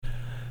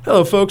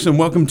Hello, folks, and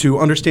welcome to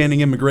Understanding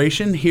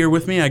Immigration. Here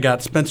with me, I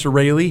got Spencer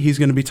Raley. He's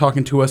going to be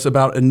talking to us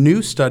about a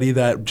new study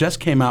that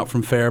just came out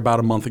from FAIR about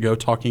a month ago,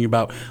 talking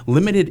about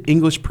limited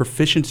English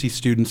proficiency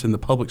students in the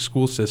public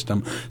school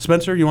system.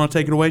 Spencer, you want to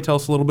take it away? Tell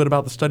us a little bit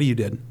about the study you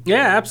did.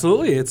 Yeah,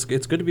 absolutely. It's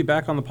good to be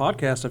back on the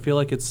podcast. I feel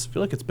like it's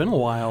been a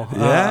while.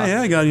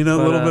 I got a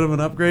little bit of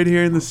an upgrade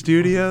here in the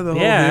studio. The whole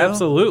deal.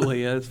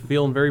 Absolutely. It's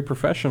feeling very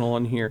professional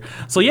in here.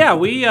 So yeah,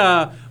 we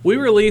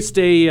released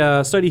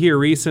a study here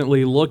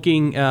recently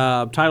looking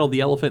titled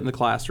 "The Elephant in the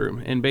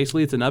Classroom," and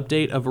basically it's an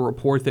update of a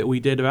report that we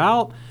did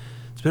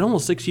it's been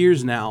almost 6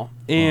 years now,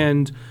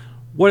 and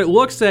what it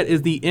looks at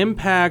is the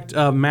impact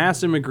of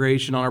mass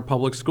immigration on our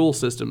public school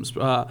systems,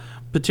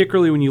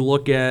 particularly when you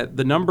look at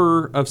the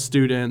number of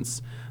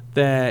students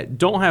that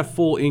don't have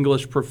full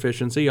English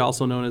proficiency,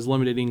 also known as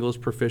limited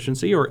English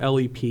proficiency, or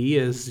LEP.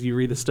 As you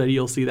read the study,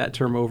 you'll see that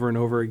term over and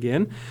over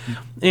again.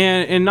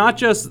 And not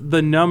just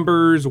the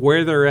numbers,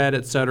 where they're at,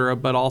 et cetera,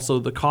 but also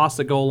the costs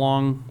that go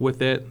along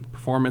with it,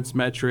 performance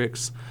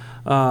metrics,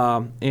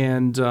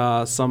 and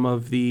some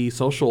of the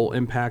social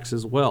impacts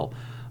as well.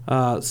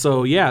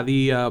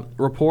 The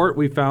report,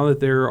 we found that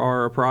there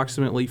are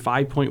approximately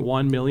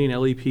 5.1 million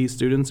LEP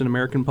students in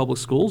American public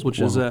schools, which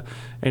is an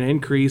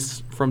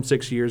increase from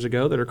 6 years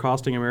ago, that are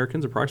costing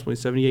Americans approximately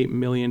 $78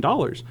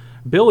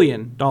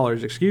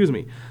 billion, excuse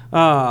me.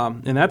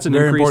 And that's an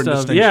increase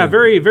of,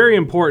 very, very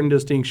important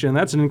distinction.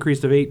 That's an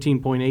increase of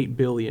 $18.8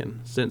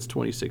 billion since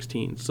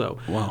 2016. So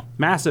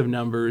massive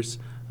numbers.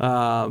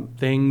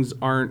 Things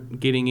aren't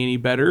getting any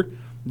better.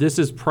 This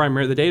is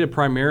the data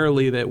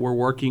primarily that we're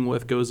working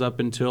with goes up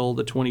until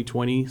the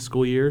 2020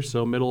 school year,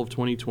 so middle of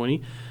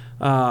 2020,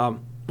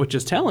 which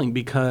is telling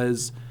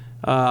because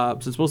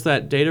since most of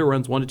that data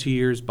runs 1 to 2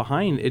 years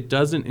behind, it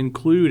doesn't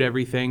include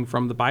everything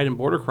from the Biden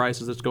border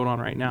crisis that's going on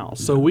right now.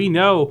 So we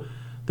know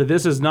that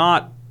this is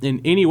not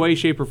in any way,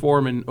 shape, or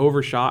form an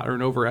overshot or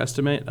an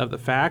overestimate of the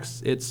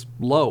facts. It's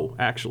low,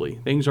 actually.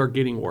 Things are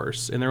getting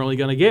worse, and they're only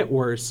going to get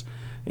worse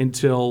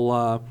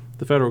until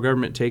the federal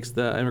government takes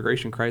the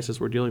immigration crisis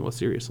we're dealing with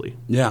seriously.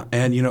 Yeah,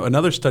 and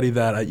another study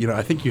that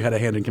I think you had a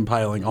hand in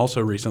compiling also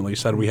recently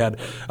said we had, it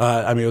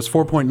was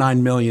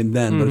 4.9 million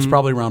then, but it's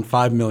probably around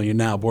 5 million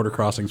now border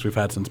crossings we've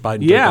had since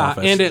Biden took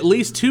office. Yeah, and at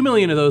least 2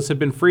 million of those have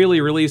been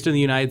freely released in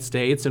the United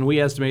States, and we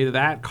estimate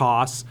that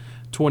costs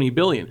 $20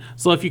 billion.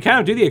 So if you kind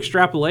of do the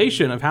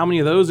extrapolation of how many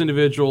of those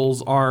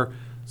individuals are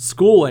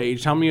school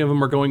age, how many of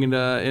them are going into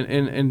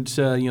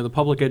the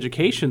public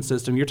education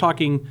system, you're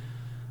talking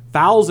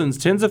thousands,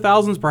 tens of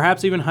thousands,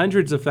 perhaps even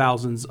hundreds of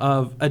thousands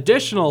of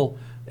additional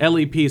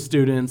LEP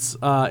students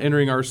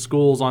entering our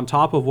schools on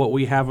top of what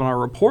we have in our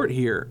report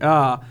here,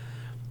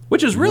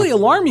 which is really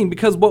alarming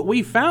because what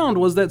we found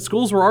was that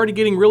schools were already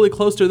getting really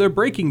close to their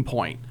breaking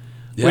point,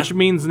 which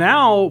means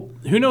now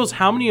who knows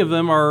how many of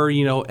them are,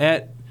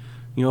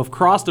 have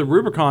crossed the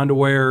Rubicon to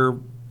where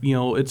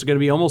it's going to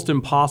be almost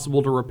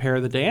impossible to repair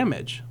the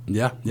damage.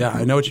 Yeah,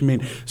 I know what you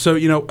mean. So,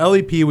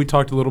 LEP, we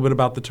talked a little bit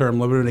about the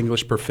term, limited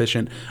English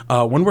proficient.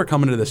 When we're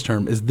coming to this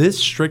term, is this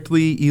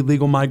strictly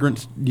illegal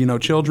migrant,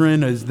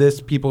 children? Is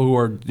this people who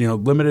are,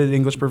 limited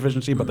English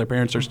proficiency, but their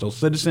parents are still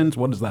citizens?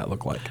 What does that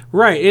look like?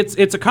 Right.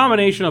 It's a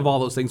combination of all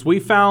those things. We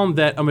found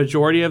that a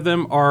majority of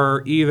them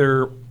are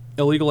either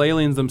illegal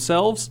aliens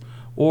themselves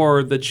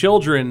or the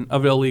children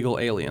of illegal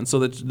aliens. So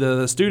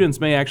the students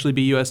may actually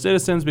be U.S.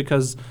 citizens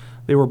because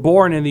they were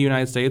born in the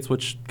United States,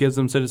 which gives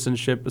them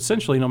citizenship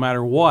essentially no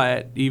matter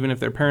what, even if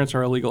their parents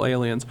are illegal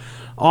aliens.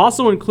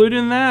 Also included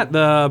in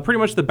that, pretty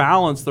much the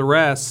balance, the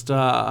rest,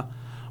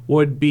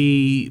 would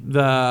be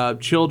the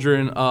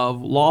children of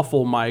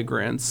lawful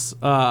migrants.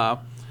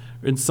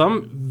 In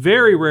some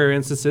very rare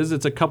instances,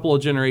 it's a couple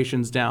of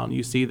generations down.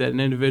 You see that an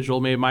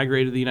individual may have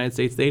migrated to the United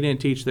States. They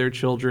didn't teach their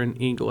children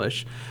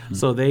English,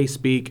 so they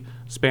speak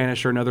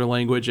Spanish or another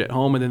language at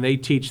home, and then they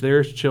teach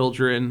their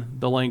children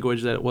the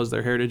language that was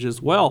their heritage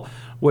as well,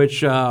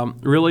 which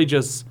really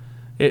just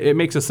it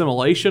makes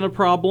assimilation a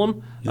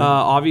problem.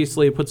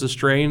 Obviously, it puts a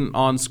strain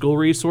on school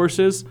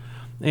resources,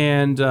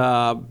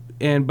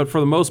 but for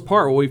the most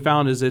part, what we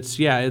found is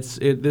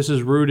this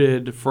is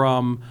rooted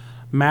from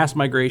mass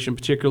migration,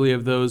 particularly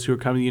of those who are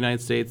coming to the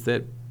United States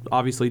that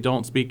obviously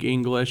don't speak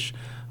English,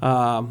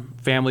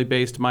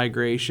 family-based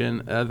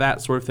migration,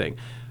 that sort of thing.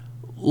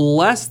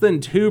 Less than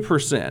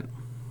 2%,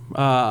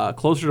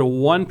 closer to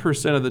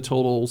 1% of the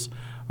totals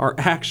are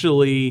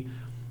actually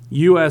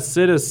U.S.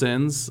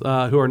 citizens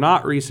who are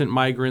not recent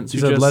migrants. You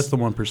said less than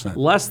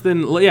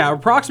 1%.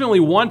 Approximately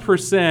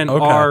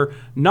 1% are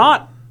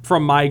not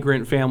from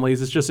migrant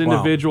families. It's just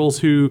individuals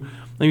who,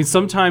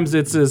 sometimes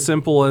it's as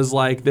simple as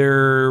like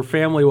their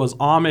family was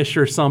Amish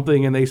or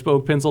something and they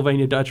spoke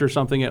Pennsylvania Dutch or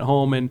something at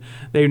home and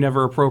they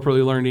never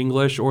appropriately learned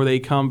English, or they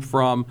come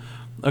from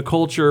a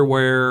culture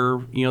where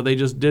they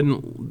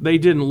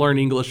didn't learn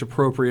English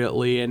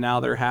appropriately and now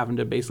they're having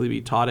to basically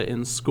be taught it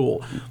in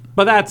school.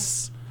 But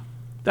that's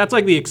That's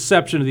like the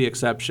exception of the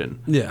exception.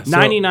 Yeah, so-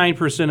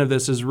 99% of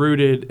this is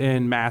rooted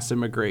in mass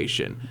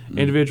immigration.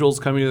 Individuals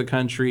coming to the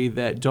country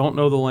that don't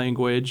know the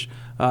language,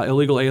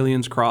 illegal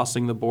aliens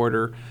crossing the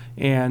border,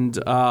 and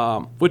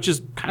which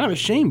is kind of a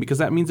shame because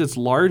that means it's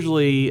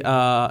largely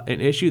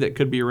an issue that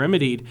could be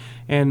remedied.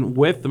 And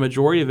with the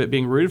majority of it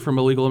being rooted from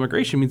illegal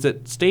immigration, means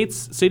that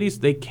states, cities,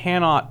 they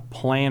cannot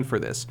plan for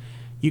this.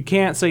 You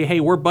can't say, hey,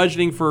 we're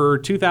budgeting for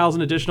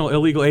 2,000 additional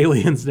illegal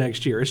aliens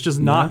next year. It's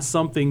just not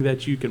something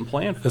that you can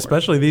plan for.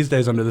 Especially these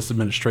days under this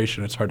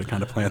administration, it's hard to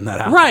kind of plan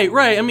that out.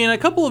 Right. I mean, a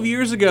couple of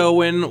years ago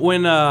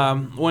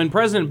when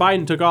President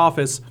Biden took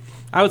office,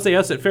 I would say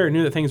us at FAIR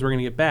knew that things were going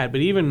to get bad.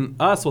 But even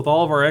us, with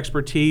all of our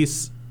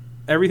expertise,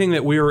 everything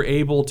that we were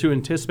able to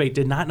anticipate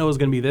did not know it was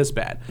going to be this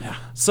bad. Yeah.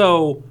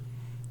 So,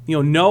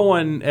 no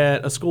one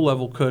at a school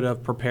level could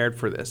have prepared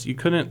for this. You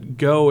couldn't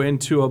go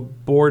into a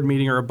board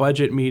meeting or a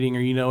budget meeting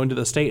or, into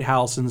the State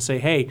House and say,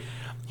 hey,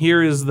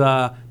 here is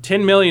the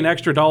 $10 million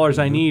extra dollars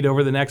I need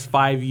over the next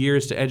 5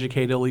 years to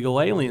educate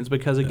illegal aliens.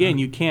 Because, again,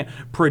 you can't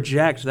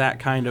project that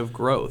kind of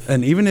growth.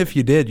 And even if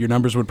you did, your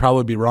numbers would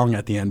probably be wrong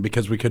at the end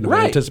because we couldn't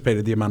have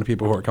anticipated the amount of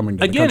people who are coming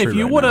to the country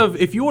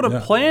if you would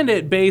have planned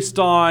it based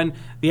on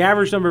the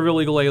average number of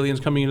illegal aliens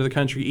coming into the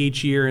country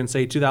each year in,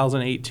 say,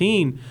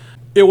 2018,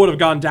 it would have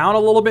gone down a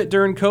little bit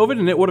during COVID,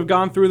 and it would have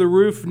gone through the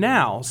roof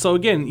now. So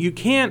again,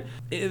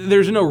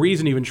 there's no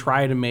reason to even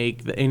try to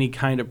make any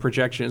kind of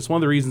projection. It's one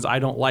of the reasons I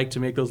don't like to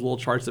make those little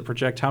charts that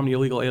project how many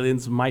illegal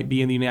aliens might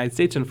be in the United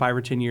States in 5 or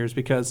 10 years,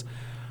 because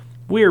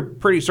we're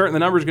pretty certain the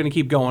number is going to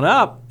keep going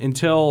up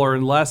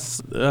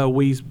unless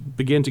we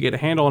begin to get a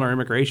handle on our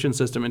immigration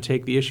system and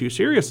take the issue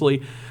seriously.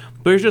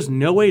 But there's just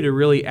no way to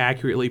really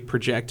accurately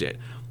project it.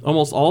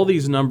 Almost all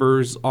these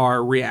numbers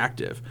are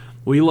reactive.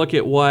 We look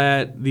at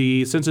what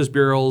the Census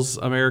Bureau's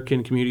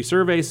American Community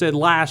Survey said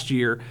last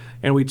year,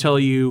 and we tell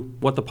you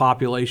what the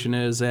population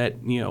is at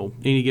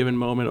any given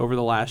moment over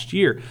the last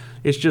year.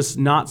 It's just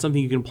not something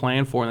you can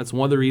plan for, and that's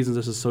one of the reasons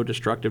this is so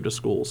destructive to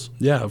schools.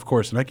 Yeah, of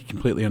course, and I can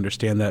completely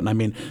understand that. And I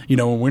mean,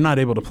 when we're not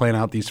able to plan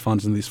out these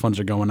funds and these funds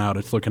are going out,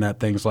 it's looking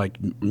at things like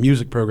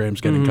music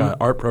programs getting cut,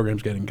 art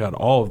programs getting cut,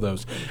 all of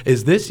those.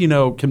 Is this,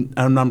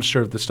 I'm not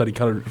sure if the study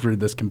covered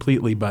this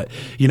completely, but,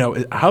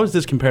 how is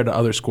this compared to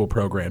other school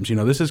programs?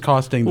 This is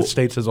costing the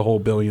states as a whole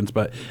billions,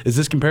 but is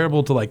this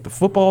comparable to like the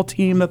football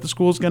team that the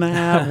school's going to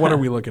have? What are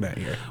we looking at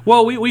here?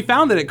 Well, we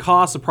found that it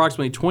costs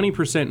approximately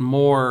 20%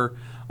 more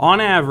on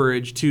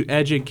average to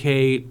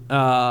educate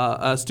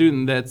a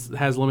student that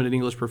has limited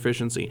English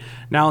proficiency.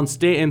 Now,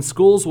 in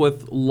schools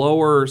with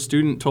lower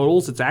student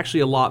totals, it's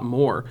actually a lot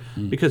more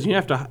because you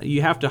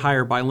have to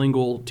hire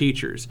bilingual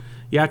teachers.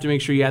 You have to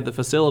make sure you have the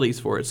facilities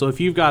for it. So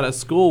if you've got a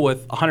school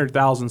with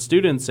 100,000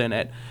 students in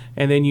it,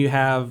 and then you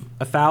have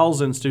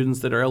 1,000 students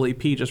that are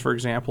LEP, just for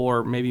example,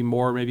 or maybe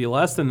more, maybe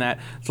less than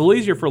that, it's a little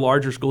easier for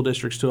larger school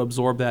districts to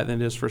absorb that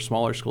than it is for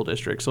smaller school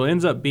districts. So it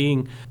ends up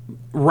being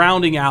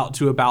rounding out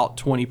to about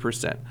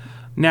 20%.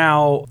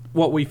 Now,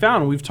 what we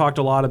found, and we've talked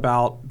a lot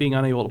about being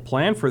unable to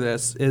plan for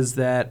this, is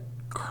that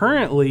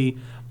currently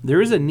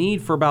there is a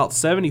need for about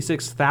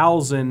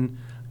 76,000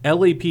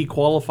 LEP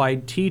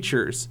qualified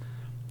teachers.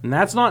 And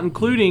that's not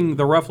including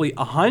the roughly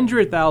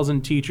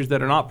 100,000 teachers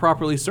that are not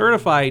properly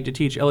certified to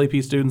teach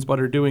LEP students but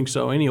are doing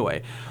so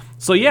anyway.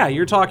 So yeah,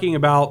 you're talking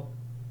about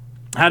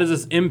how does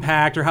this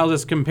impact or how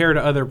does this compare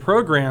to other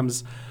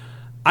programs.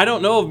 I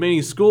don't know of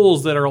many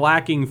schools that are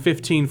lacking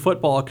 15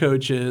 football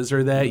coaches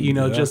or that,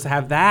 just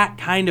have that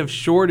kind of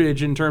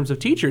shortage in terms of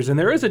teachers. And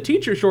there is a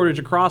teacher shortage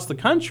across the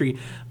country,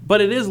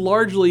 but it is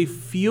largely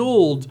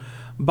fueled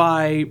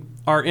by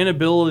our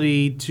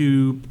inability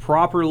to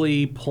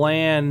properly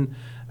plan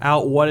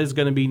out what is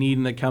going to be needed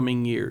in the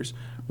coming years.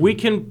 We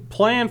can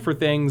plan for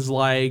things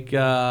like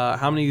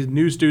how many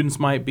new students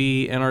might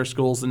be in our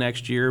schools the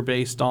next year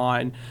based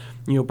on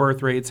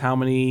birth rates, how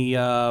many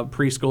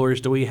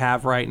preschoolers do we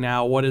have right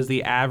now, what is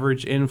the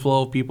average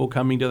inflow of people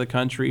coming to the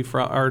country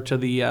or to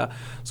the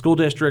school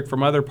district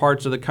from other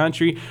parts of the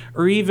country,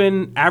 or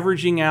even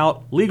averaging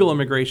out legal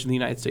immigration in the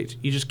United States.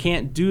 You just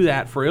can't do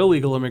that for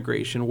illegal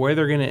immigration, where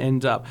they're going to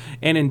end up.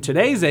 And in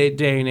today's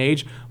day and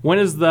age, when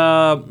is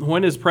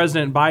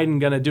President Biden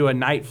going to do a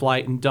night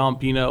flight and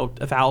dump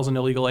 1,000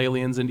 illegal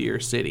aliens into your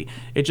city?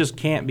 It just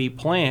can't be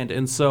planned.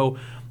 And so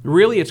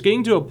really it's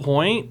getting to a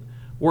point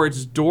where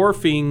it's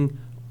dwarfing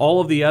all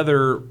of the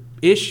other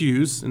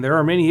issues, and there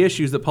are many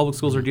issues that public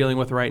schools are dealing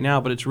with right now,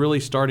 but it's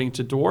really starting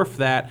to dwarf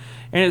that,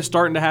 and it's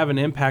starting to have an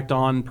impact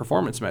on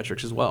performance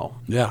metrics as well.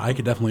 Yeah, I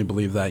could definitely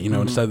believe that.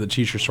 Instead of the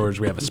teacher shortage,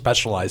 we have a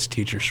specialized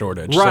teacher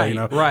shortage. Right,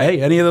 so, right.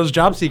 Hey, any of those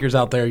job seekers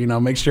out there,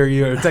 make sure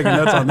you're taking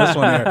notes on this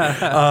one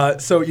here.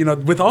 So,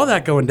 with all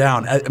that going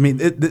down, I mean,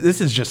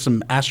 this is just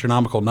some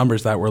astronomical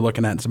numbers that we're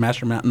looking at and some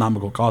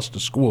astronomical costs to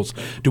schools.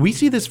 Do we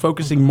see this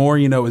focusing more,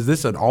 is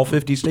this an all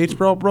 50 states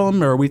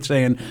problem, or are we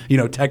saying,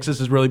 Texas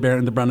is really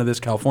bearing the brunt of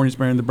this, California's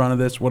bearing the brunt of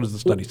this? What does the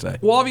study say?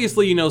 Well,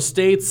 obviously,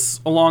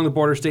 states along the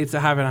border, states that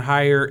have a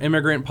higher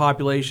immigrant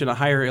population, a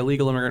higher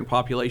illegal immigrant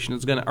population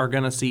are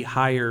going to see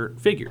higher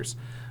figures.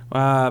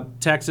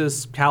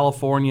 Texas,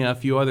 California, a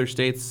few other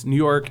states, New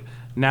York.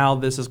 Now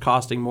this is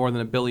costing more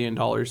than $1 billion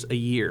a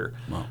year.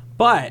 Wow.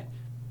 But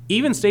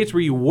even states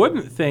where you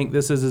wouldn't think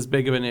this is as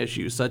big of an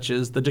issue, such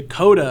as the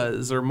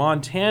Dakotas or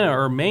Montana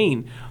or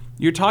Maine,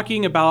 you're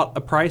talking about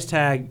a price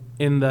tag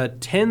in the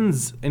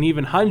tens and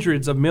even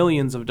hundreds of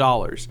millions of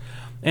dollars.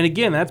 And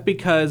again, that's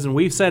because, and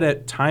we've said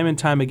it time and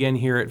time again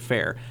here at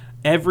FAIR,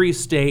 every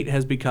state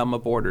has become a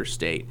border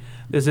state.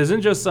 This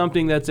isn't just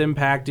something that's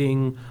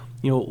impacting,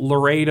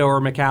 Laredo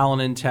or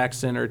McAllen in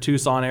Texas or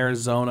Tucson,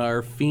 Arizona,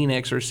 or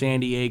Phoenix or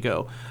San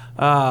Diego.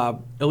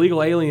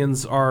 Illegal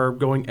aliens are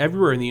going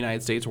everywhere in the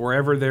United States,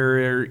 wherever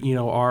there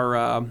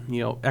are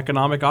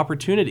economic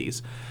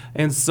opportunities,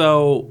 and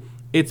so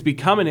it's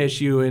become an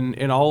issue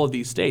in all of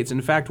these states.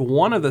 In fact,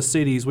 one of the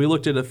cities, we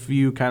looked at a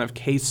few kind of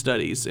case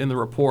studies in the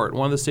report.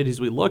 One of the cities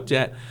we looked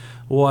at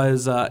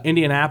was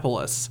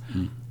Indianapolis.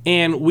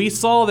 And we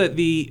saw that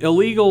the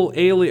illegal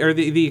alien, or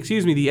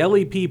the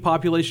LEP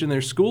population in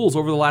their schools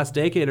over the last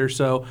decade or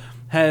so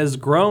has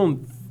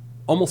grown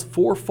almost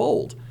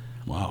fourfold.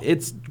 Wow.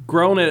 It's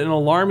grown at an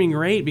alarming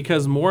rate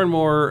because more and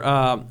more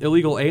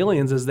illegal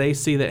aliens, as they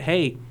see that,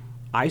 hey,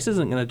 ICE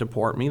isn't going to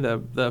deport me.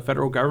 The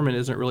federal government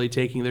isn't really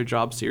taking their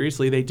job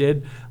seriously. They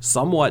did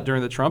somewhat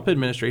during the Trump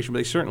administration, but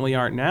they certainly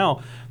aren't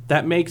now.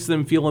 That makes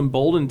them feel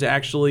emboldened to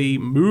actually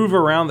move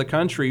around the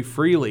country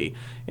freely.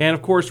 And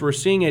of course, we're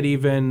seeing it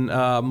even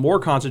more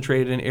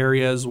concentrated in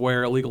areas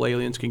where illegal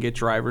aliens can get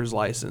driver's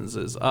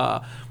licenses,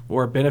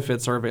 where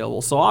benefits are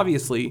available. So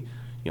obviously,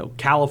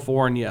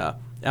 California,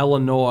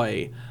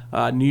 Illinois,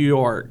 New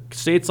York,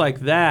 states like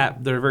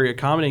that are very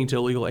accommodating to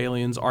illegal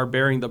aliens are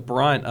bearing the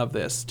brunt of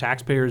this.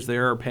 Taxpayers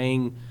there are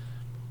paying,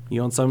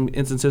 in some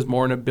instances,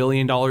 more than $1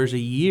 billion a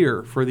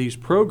year for these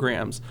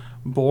programs,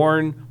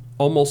 born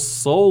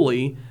almost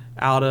solely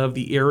out of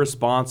the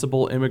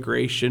irresponsible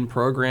immigration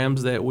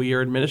programs that we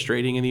are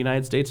administrating in the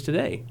United States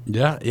today.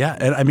 Yeah.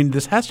 And I mean,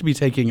 this has to be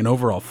taking an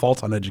overall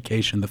fault on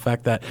education. The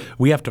fact that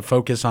we have to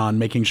focus on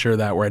making sure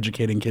that we're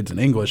educating kids in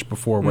English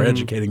before we're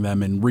educating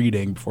them in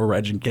reading, before we're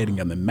educating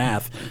them in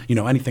math,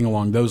 anything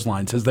along those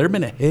lines. Has there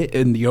been a hit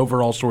in the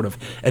overall sort of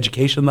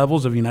education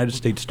levels of United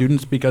States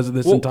students because of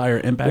this entire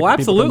impact? Well,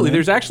 absolutely.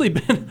 There's actually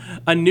been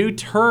a new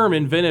term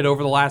invented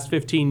over the last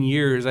 15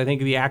 years. I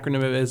think the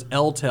acronym is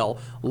LTEL,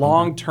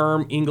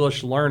 Long-Term English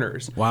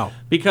Learners. Wow.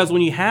 Because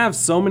when you have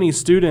so many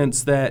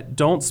students that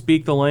don't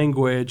speak the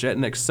language at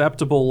an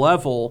acceptable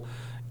level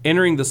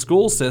entering the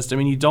school system,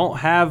 and you don't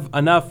have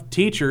enough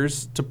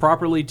teachers to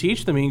properly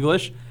teach them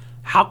English,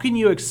 how can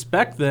you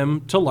expect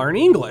them to learn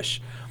English?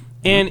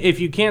 And if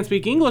you can't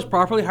speak English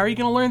properly, how are you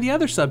going to learn the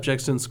other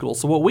subjects in school?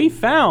 So what we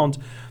found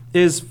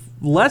is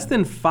less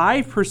than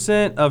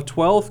 5% of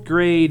 12th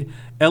grade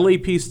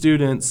LEP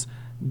students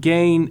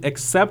gain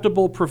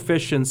acceptable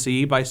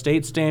proficiency by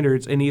state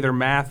standards in either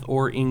math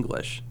or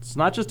English. It's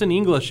not just an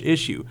English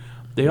issue.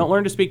 They don't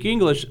learn to speak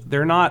English.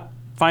 They're not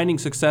finding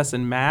success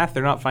in math.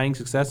 They're not finding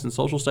success in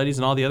social studies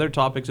and all the other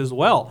topics as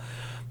well.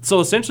 So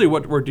essentially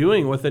what we're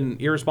doing with an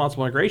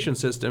irresponsible immigration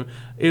system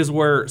is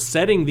we're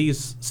setting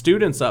these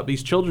students up,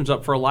 these children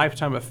up for a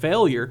lifetime of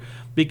failure,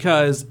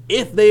 because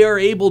if they are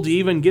able to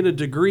even get a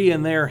degree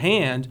in their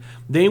hand,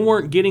 they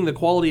weren't getting the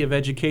quality of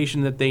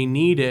education that they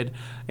needed,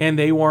 and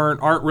they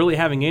aren't really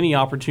having any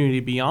opportunity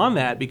beyond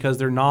that because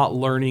they're not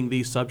learning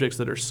these subjects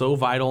that are so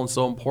vital and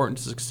so important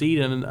to succeed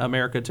in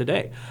America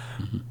today.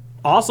 Mm-hmm.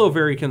 Also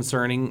very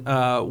concerning,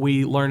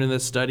 we learned in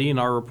this study in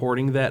our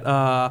reporting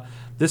that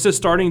this is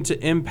starting to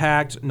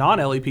impact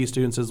non-LEP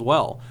students as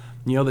well.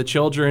 The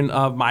children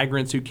of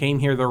migrants who came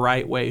here the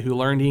right way, who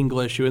learned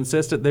English, who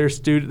insisted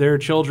their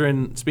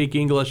children speak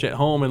English at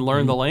home and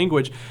learn the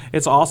language.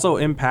 It's also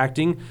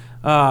impacting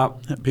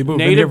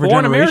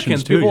native-born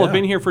Americans. People have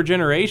been here for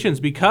generations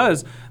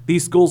because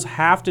these schools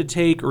have to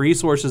take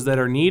resources that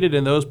are needed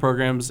in those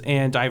programs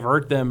and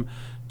divert them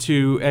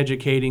to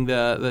educating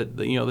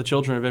the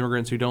children of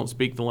immigrants who don't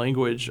speak the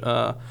language.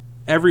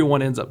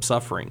 Everyone ends up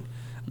suffering.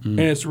 And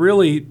it's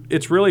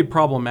really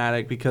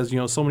problematic because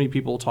so many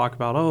people talk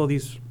about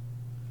these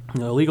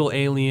illegal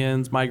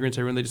aliens, migrants,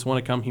 everyone, they just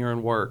want to come here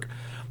and work.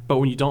 But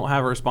when you don't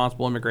have a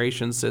responsible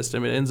immigration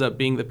system, it ends up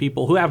being the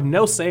people who have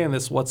no say in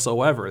this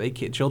whatsoever.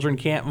 Children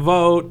can't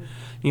vote.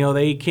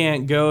 They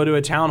can't go to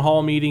a town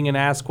hall meeting and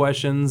ask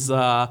questions.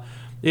 It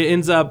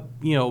ends up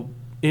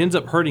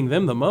hurting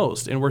them the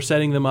most, and we're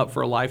setting them up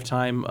for a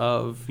lifetime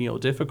of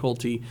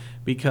difficulty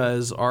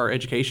because our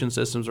education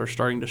systems are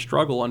starting to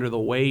struggle under the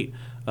weight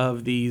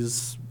of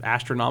these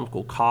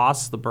astronomical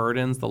costs, the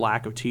burdens, the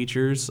lack of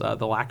teachers,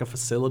 the lack of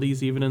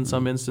facilities even in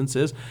some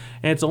instances,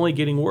 and it's only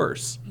getting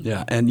worse.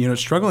 Yeah, and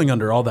struggling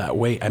under all that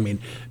weight, I mean,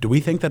 do we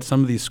think that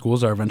some of these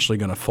schools are eventually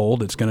going to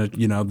fold? It's going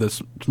to,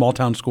 this small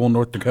town school in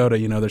North Dakota,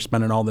 they're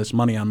spending all this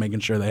money on making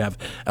sure they have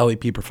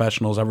LEP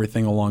professionals,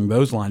 everything along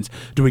those lines.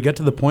 Do we get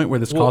to the point where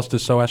this cost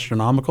is so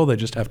astronomical they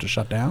just have to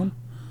shut down?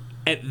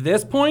 At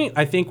this point,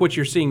 I think what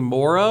you're seeing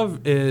more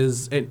of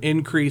is an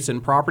increase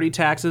in property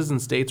taxes in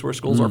states where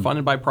schools are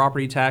funded by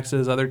property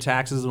taxes, other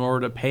taxes in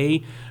order to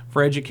pay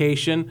for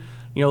education.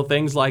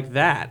 things like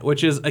that,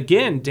 which is,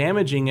 again,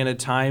 damaging in a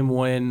time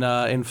when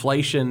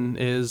inflation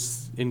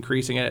is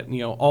increasing at,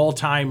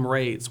 all-time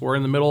rates. We're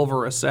in the middle of a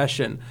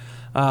recession.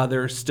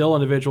 There are still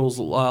individuals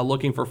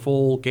looking for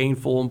full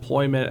gainful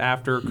employment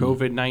after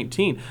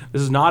COVID-19.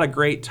 This is not a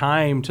great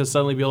time to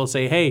suddenly be able to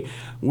say, hey,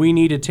 we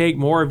need to take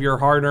more of your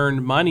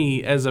hard-earned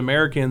money as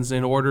Americans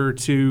in order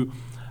to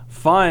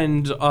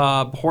fund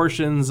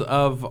portions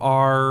of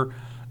our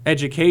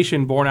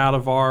education born out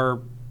of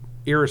our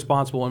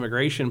irresponsible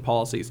immigration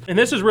policies. And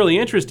this is really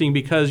interesting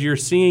because you're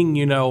seeing,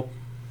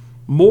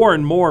 more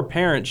and more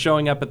parents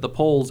showing up at the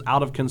polls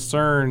out of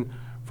concern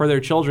for their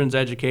children's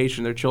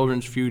education, their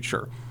children's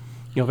future.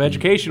 If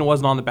education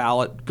wasn't on the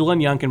ballot, Glenn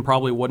Youngkin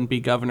probably wouldn't be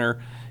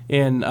governor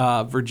in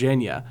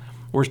Virginia.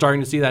 We're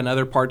starting to see that in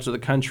other parts of the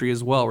country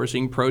as well. We're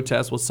seeing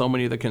protests with so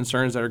many of the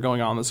concerns that are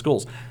going on in the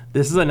schools.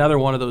 This is another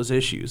one of those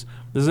issues.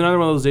 This is another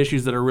one of those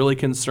issues that are really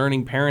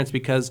concerning parents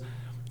because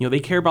they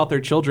care about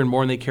their children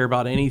more than they care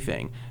about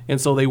anything.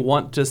 And so they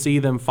want to see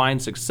them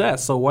find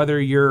success. So whether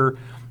you're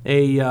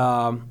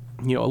a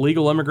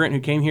legal immigrant who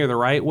came here the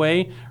right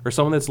way or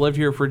someone that's lived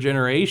here for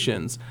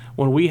generations,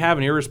 when we have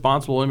an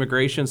irresponsible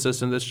immigration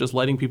system that's just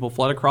letting people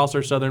flood across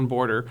our southern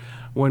border,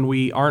 when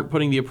we aren't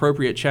putting the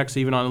appropriate checks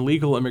even on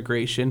illegal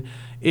immigration,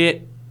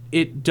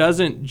 it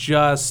doesn't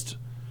just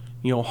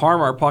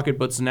harm our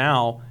pocketbooks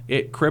now,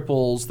 it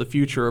cripples the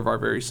future of our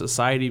very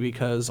society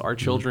because our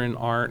children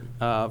aren't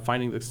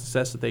finding the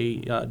success that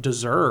they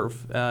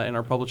deserve in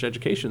our public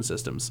education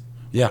systems.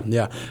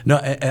 Yeah. No,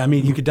 I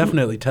mean, you could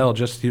definitely tell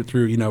just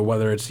through,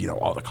 whether it's,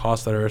 all the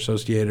costs that are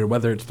associated, or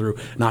whether it's through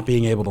not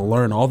being able to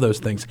learn all those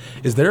things.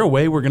 Is there a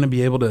way we're going to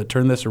be able to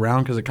turn this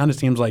around? Because it kind of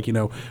seems like,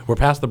 we're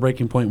past the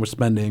breaking point with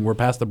spending. We're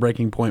past the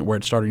breaking point where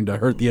it's starting to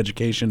hurt the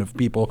education of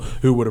people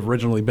who would have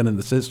originally been in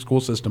the school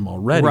system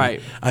already.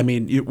 Right. I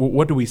mean,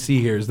 what do we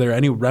see here? Is there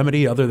any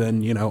remedy other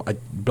than,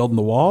 building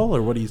the wall,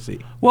 or what do you see?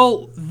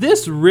 Well,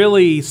 this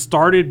really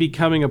started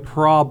becoming a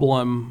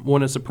problem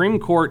when a Supreme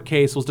Court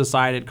case was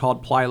decided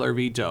called Plyler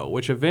v. Doe,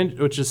 which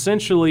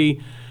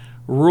essentially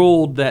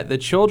ruled that the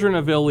children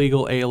of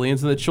illegal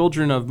aliens and the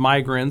children of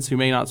migrants who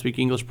may not speak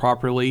English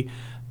properly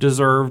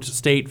deserved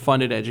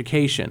state-funded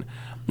education.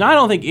 Now, I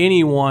don't think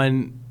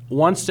anyone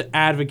wants to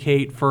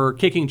advocate for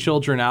kicking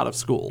children out of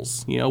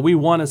schools. We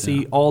want to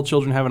see all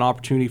children have an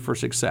opportunity for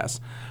success.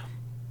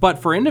 But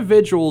for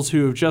individuals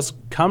who have just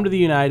come to the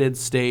United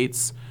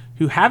States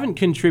who haven't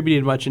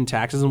contributed much in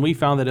taxes, and we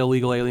found that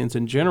illegal aliens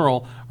in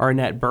general are a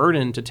net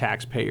burden to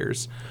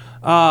taxpayers,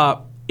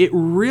 it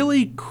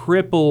really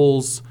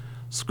cripples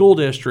school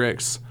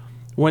districts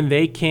when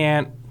they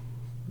can't,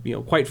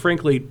 quite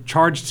frankly,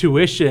 charge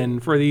tuition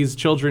for these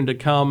children to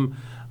come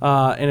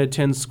and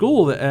attend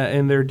school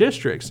in their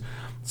districts.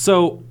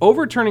 So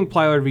overturning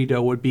Plyler v.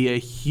 Doe would be a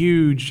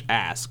huge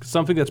ask,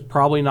 something that's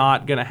probably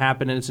not going to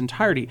happen in its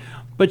entirety.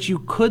 But you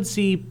could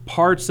see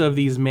parts of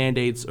these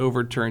mandates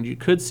overturned. You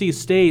could see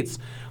states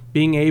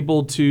being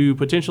able to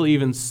potentially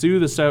even sue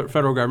the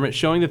federal government,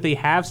 showing that they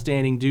have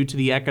standing due to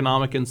the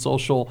economic and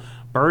social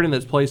burden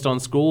that's placed on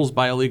schools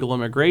by illegal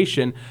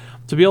immigration,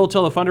 to be able to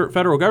tell the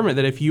federal government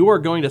that if you are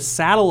going to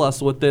saddle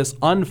us with this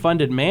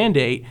unfunded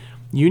mandate,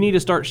 you need to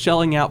start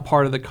shelling out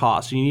part of the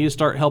cost. You need to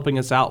start helping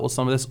us out with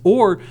some of this,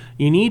 or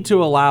you need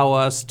to allow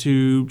us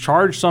to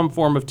charge some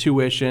form of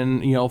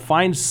tuition,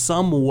 find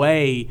some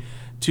way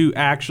to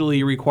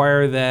actually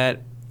require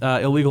that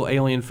illegal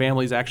alien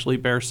families actually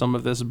bear some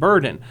of this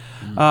burden.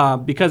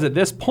 Because at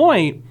this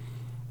point,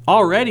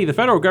 already the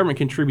federal government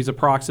contributes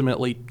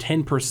approximately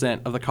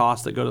 10% of the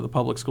costs that go to the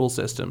public school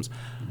systems.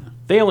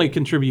 They only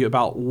contribute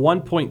about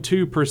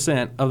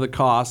 1.2% of the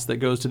cost that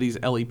goes to these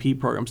LEP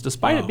programs,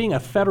 despite it being a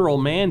federal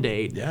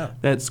mandate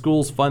that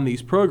schools fund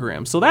these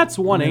programs. So that's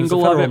one angle of it.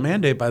 It's a federal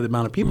mandate by the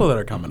amount of people that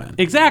are coming in.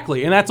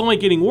 Exactly, and that's only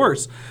getting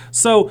worse.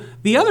 So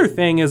the other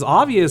thing is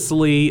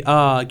obviously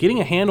getting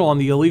a handle on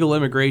the illegal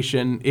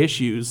immigration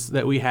issues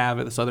that we have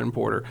at the southern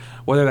border,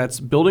 whether that's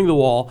building the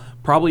wall,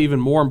 probably even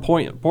more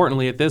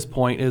importantly at this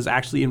point is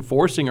actually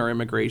enforcing our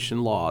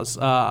immigration laws.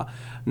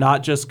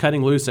 Not just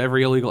cutting loose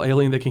every illegal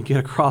alien that can get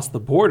across the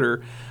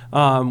border.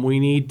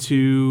 We need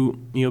to,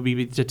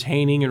 be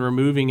detaining and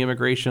removing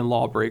immigration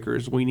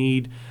lawbreakers. We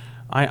need,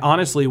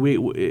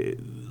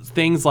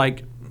 things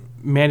like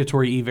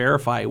mandatory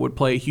E-Verify would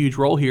play a huge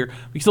role here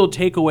because it'll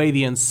take away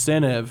the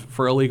incentive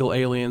for illegal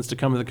aliens to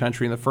come to the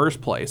country in the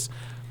first place.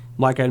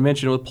 Like I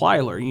mentioned with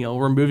Plyler,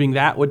 removing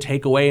that would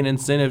take away an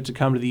incentive to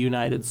come to the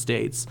United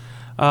States.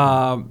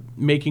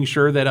 Making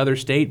sure that other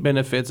state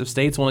benefits, if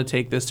states want to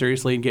take this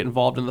seriously and get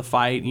involved in the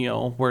fight,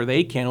 where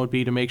they can, would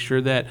be to make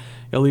sure that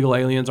illegal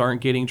aliens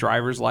aren't getting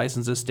driver's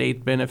licenses,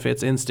 state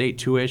benefits, in-state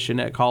tuition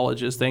at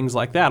colleges, things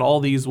like that. All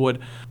these would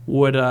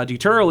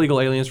deter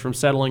illegal aliens from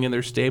settling in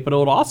their state, but it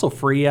would also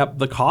free up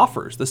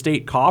the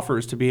state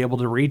coffers, to be able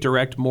to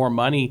redirect more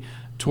money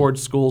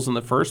towards schools in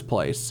the first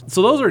place.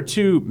 So those are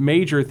two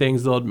major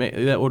things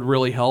that would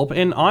really help.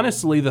 And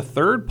honestly, the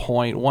third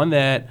point, one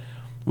that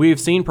we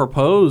have seen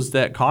proposed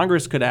that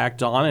Congress could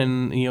act on,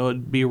 and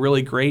it'd be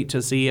really great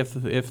to see if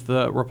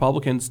the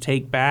Republicans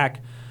take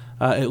back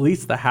at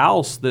least the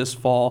House this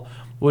fall,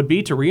 would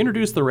be to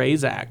reintroduce the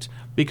RAISE Act,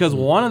 because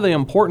one of the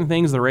important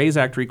things the RAISE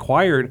Act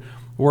required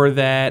were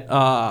that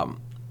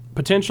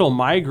potential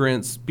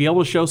migrants be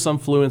able to show some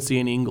fluency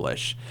in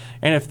English.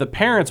 And if the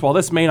parents, while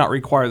this may not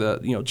require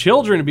the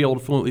children to be able to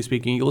fluently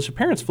speak English, if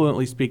parents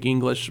fluently speak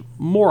English,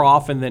 more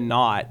often than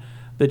not,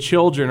 the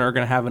children are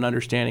going to have an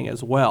understanding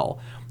as well.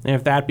 And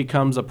if that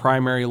becomes a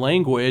primary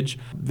language,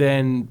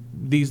 then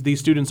these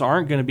students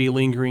aren't going to be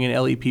lingering in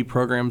LEP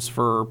programs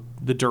for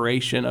the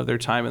duration of their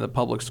time in the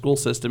public school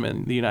system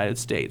in the United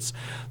States.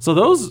 So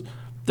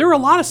there are a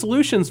lot of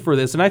solutions for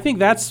this, and I think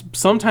that's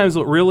sometimes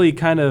what really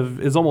kind of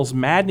is almost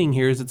maddening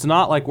here, is it's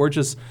not like we're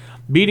just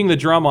beating the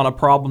drum on a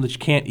problem that you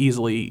can't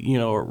easily,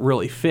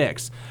 really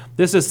fix.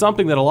 This is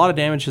something that a lot of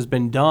damage has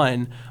been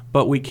done,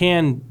 but we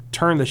can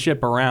turn the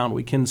ship around.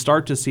 We can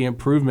start to see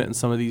improvement in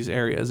some of these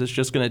areas. It's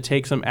just going to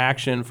take some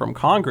action from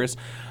Congress.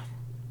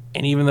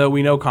 And even though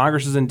we know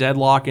Congress is in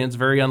deadlock and it's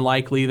very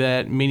unlikely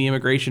that many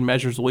immigration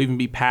measures will even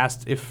be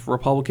passed if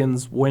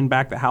Republicans win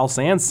back the House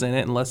and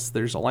Senate, unless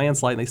there's a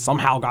landslide and they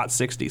somehow got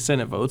 60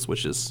 Senate votes,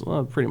 which is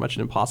pretty much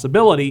an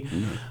impossibility,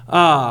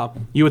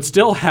 you would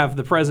still have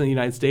the President of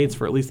the United States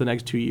for at least the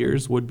next 2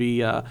 years would be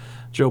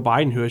Joe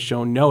Biden, who has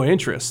shown no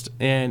interest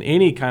in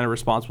any kind of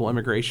responsible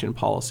immigration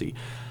policy.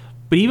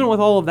 But even with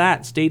all of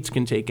that, states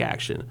can take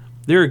action.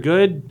 There are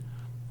good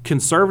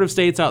conservative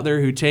states out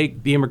there who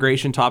take the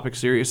immigration topic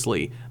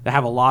seriously, that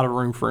have a lot of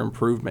room for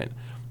improvement.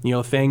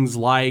 Things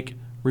like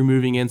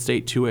removing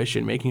in-state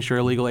tuition, making sure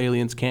illegal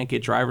aliens can't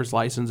get driver's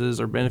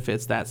licenses or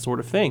benefits, that sort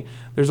of thing.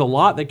 There's a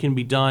lot that can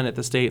be done at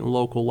the state and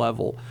local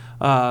level.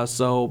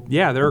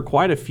 There are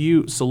quite a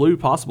few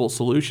possible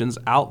solutions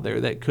out there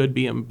that could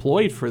be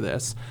employed for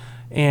this.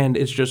 And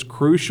it's just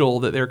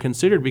crucial that they're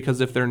considered,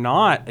 because if they're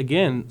not,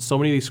 again, so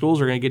many of these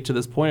schools are going to get to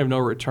this point of no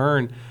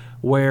return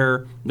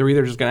where they're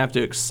either just going to have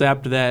to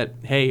accept that,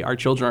 hey, our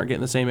children aren't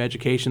getting the same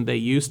education they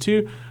used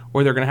to,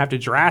 or they're going to have to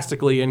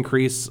drastically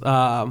increase,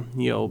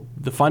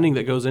 the funding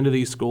that goes into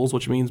these schools,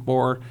 which means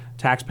more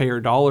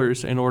taxpayer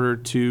dollars in order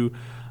to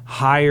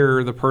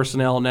hire the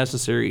personnel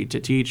necessary to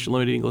teach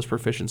limited English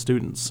proficient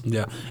students.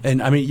 Yeah.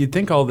 And I mean, you'd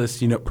think all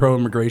this,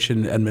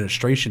 pro-immigration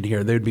administration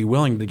here, they'd be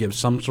willing to give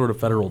some sort of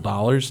federal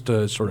dollars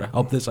to sort of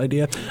help this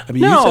idea. I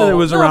mean, you said it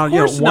was around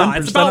 1%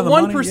 It's about of the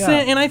 1%, money. Yeah.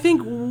 and I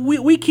think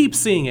we keep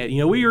seeing it.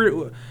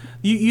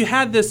 You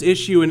had this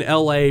issue in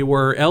L.A.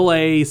 where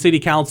L.A. city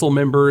council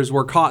members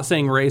were caught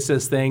saying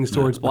racist things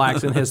towards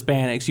blacks and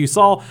Hispanics. You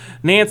saw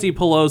Nancy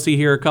Pelosi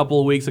here a couple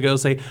of weeks ago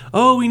say,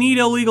 we need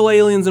illegal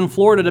aliens in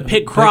Florida to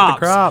pick crops.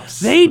 The crops.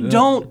 They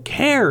don't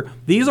care.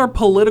 These are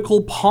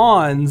political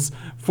pawns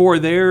for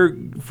their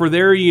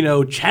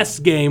chess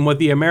game with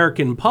the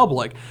American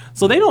public.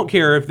 So they don't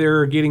care if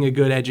they're getting a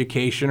good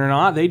education or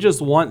not. They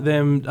just want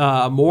them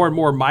more and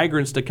more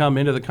migrants to come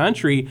into the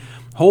country,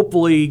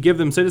 hopefully give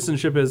them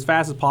citizenship as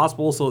fast as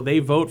possible so they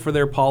vote for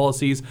their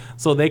policies,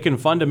 so they can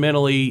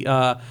fundamentally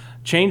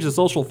change the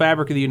social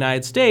fabric of the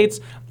United States,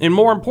 and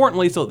more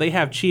importantly, so they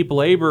have cheap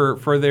labor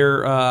for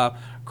their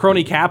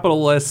crony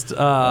capitalist.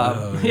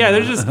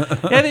 They're just.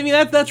 I mean,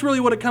 that's really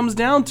what it comes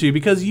down to,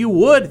 because you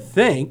would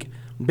think,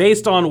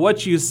 based on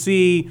what you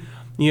see,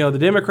 the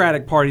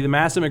Democratic Party, the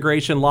mass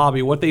immigration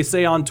lobby, what they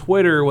say on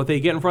Twitter, what they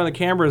get in front of the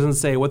cameras and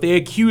say, what they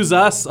accuse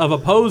us of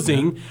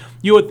opposing,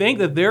 you would think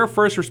that their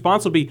first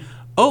response would be,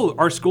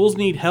 our schools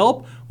need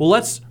help? Well,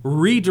 let's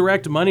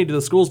redirect money to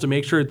the schools to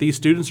make sure that these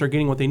students are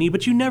getting what they need.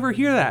 But you never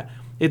hear that.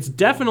 It's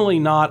definitely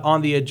not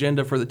on the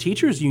agenda for the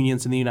teachers'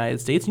 unions in the United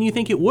States, and you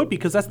think it would,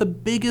 because that's the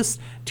biggest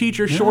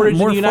teacher shortage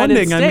in the United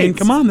States. I mean,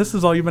 come on, this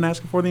is all you've been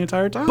asking for the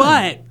entire time.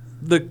 But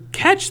the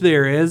catch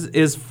there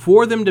is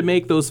for them to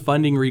make those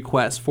funding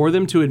requests, for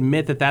them to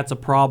admit that that's a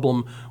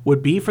problem,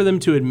 would be for them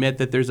to admit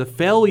that there's a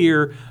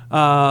failure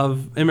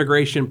of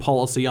immigration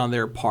policy on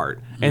their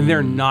part, and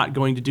they're not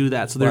going to do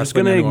that. So they're just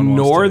going to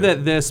ignore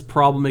that this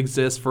problem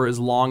exists for as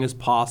long as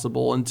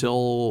possible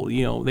until,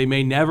 they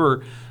may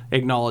never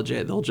acknowledge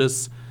it. They'll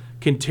just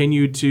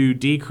continue to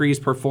decrease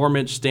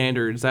performance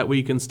standards. That way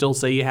you can still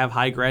say you have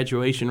high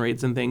graduation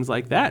rates and things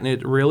like that. And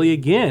it really,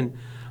 again,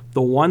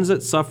 the ones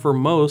that suffer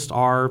most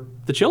are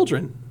the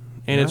children.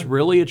 And it's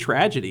really a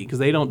tragedy because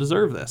they don't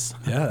deserve this.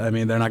 Yeah, I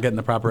mean, they're not getting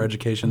the proper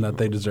education that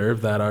they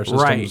deserve, that our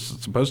system is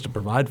supposed to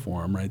provide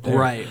for them right there.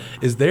 Right.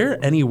 Is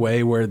there any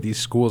way where these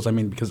schools, I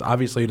mean, because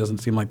obviously it doesn't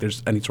seem like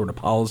there's any sort of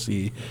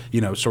policy,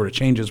 sort of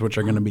changes which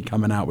are going to be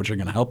coming out, which are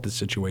going to help this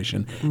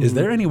situation. Mm-hmm. Is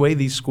there any way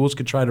these schools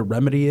could try to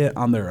remedy it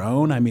on their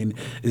own? I mean,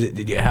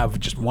 did you have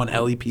just one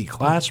LEP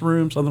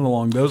classroom, something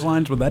along those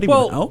lines? Would that even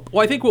help?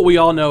 Well, I think what we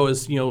all know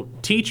is,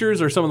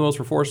 teachers are some of the most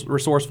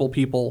resourceful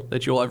people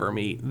that you'll ever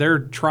meet. They're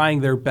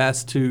trying their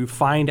best to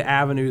find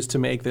avenues to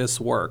make this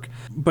work.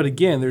 But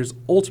again, there's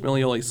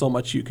ultimately only so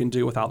much you can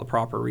do without the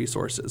proper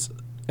resources.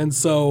 And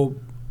so,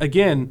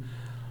 again,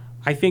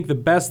 I think the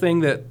best thing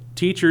that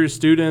teachers,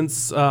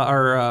 students,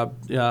 or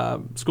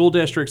school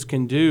districts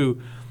can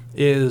do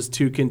is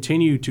to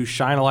continue to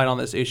shine a light on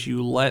this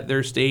issue, let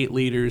their state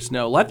leaders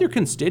know, let their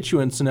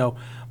constituents know,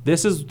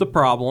 this is the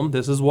problem,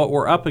 this is what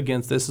we're up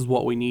against, this is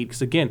what we need.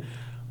 Because again,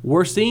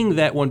 we're seeing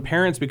that when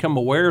parents become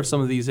aware of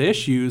some of these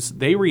issues,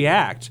 they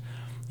react.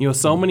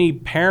 So many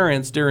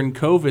parents during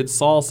COVID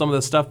saw some of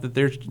the stuff that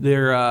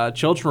their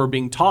children were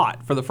being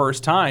taught for the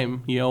first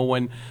time,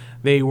 when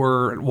they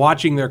were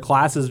watching their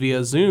classes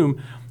via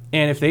Zoom.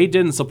 And if they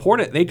didn't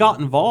support it, they got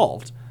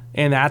involved.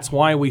 And that's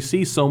why we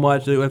see so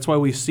much. That's why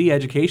we see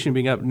education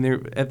being up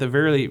at the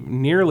very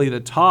nearly the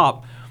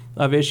top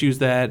of issues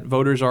that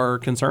voters are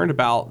concerned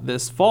about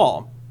this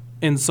fall.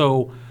 And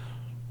so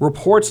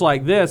reports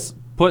like this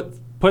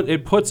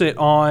puts it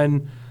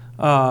on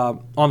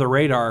the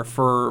radar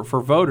for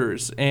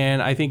voters.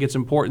 And I think it's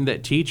important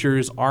that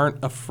teachers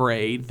aren't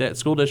afraid, that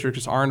school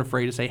districts aren't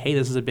afraid to say, hey,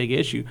 this is a big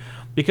issue.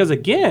 Because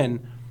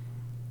again,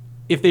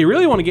 if they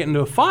really want to get into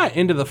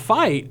the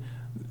fight,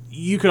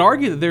 you could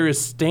argue that there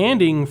is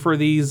standing for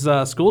these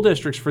school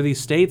districts, for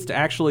these states to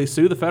actually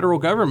sue the federal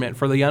government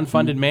for the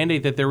unfunded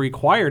mandate that they're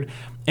required.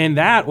 And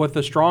that, with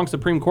the strong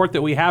Supreme Court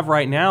that we have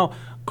right now,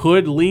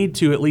 could lead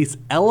to at least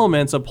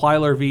elements of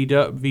Plyler v.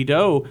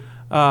 Doe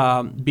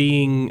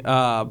being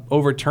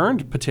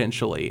overturned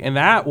potentially. And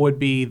that would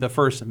be the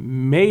first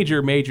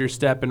major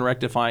step in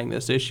rectifying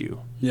this issue.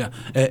 Yeah.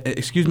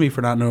 Excuse me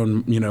for not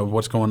knowing,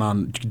 what's going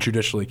on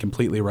judicially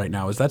completely right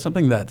now. Is that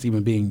something that's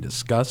even being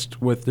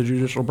discussed with the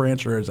judicial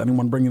branch, or is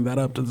anyone bringing that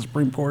up to the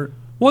Supreme Court?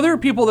 Well, there are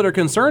people that are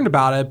concerned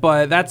about it,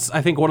 but that's,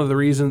 I think, one of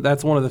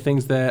the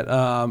things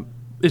that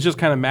is just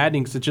kind of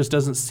maddening, because it just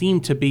doesn't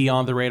seem to be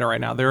on the radar right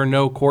now. There are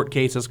no court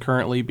cases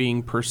currently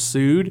being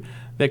pursued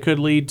that could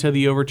lead to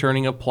the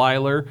overturning of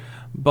Plyler.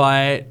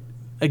 But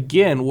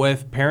again,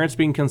 with parents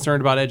being concerned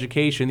about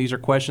education, these are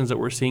questions that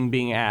we're seeing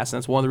being asked.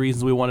 And that's one of the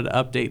reasons we wanted to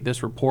update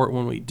this report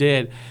when we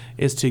did,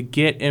 is to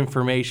get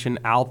information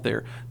out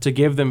there, to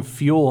give them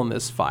fuel in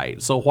this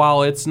fight. So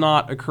while it's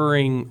not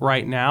occurring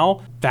right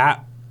now,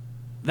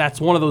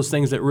 that's one of those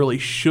things that really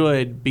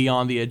should be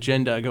on the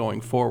agenda going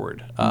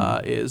forward,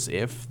 is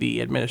if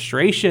the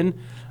administration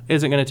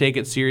isn't going to take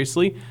it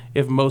seriously,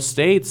 if most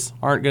states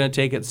aren't going to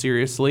take it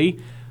seriously,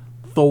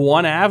 the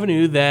one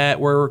avenue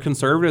where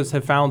conservatives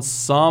have found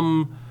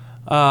some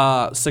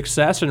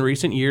success in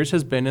recent years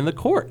has been in the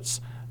courts.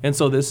 And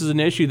so this is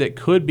an issue that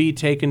could be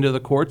taken to the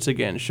courts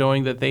again,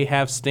 showing that they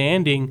have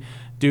standing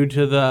due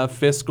to the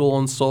fiscal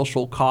and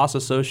social costs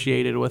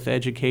associated with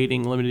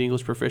educating limited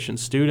English proficient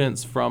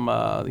students from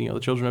the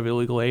children of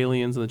illegal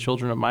aliens and the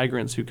children of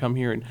migrants who come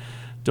here and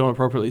don't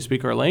appropriately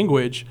speak our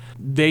language.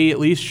 They at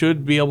least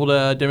should be able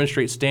to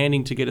demonstrate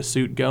standing to get a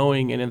suit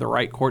going, and in the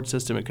right court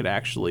system, it could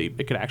actually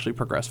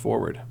progress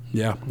forward.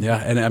 Yeah,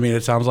 and I mean,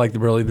 it sounds like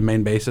really the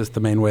main basis, the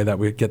main way that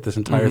we get this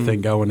entire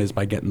thing going is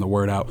by getting the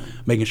word out,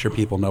 making sure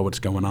people know what's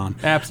going on.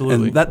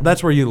 Absolutely. And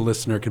that's where you, the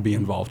listener, could be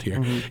involved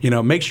here.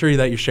 Make sure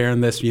that you're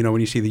sharing this.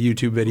 When you see the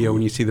YouTube video,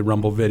 when you see the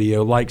Rumble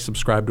video,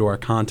 subscribe to our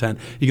content.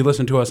 You can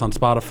listen to us on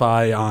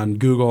Spotify, on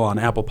Google, on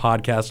Apple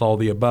Podcasts, all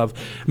the above.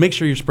 Make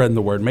sure you're spreading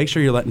the word. Make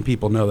sure you're letting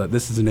people know that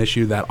this is an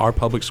issue that our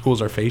public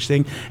schools are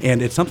facing,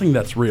 and it's something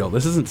that's real.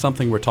 This isn't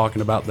something we're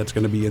talking about that's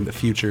going to be in the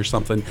future,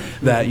 something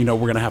that we're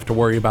going to have to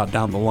worry about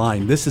down the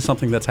line. This is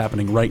something that's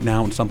happening right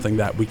now, and something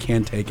that we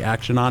can take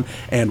action on,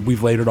 and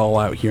we've laid it all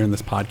out here in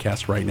this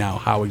podcast right now,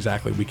 how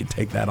exactly we can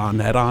take that on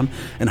head on,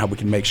 and how we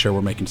can make sure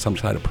we're making some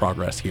kind of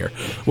progress here.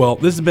 Well,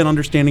 this has been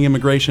Understanding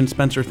Immigration.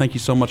 Spencer, thank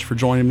you so much for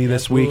joining me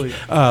this week.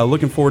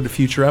 Looking forward to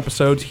future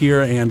episodes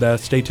here, and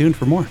stay tuned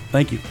for more.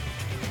 Thank you.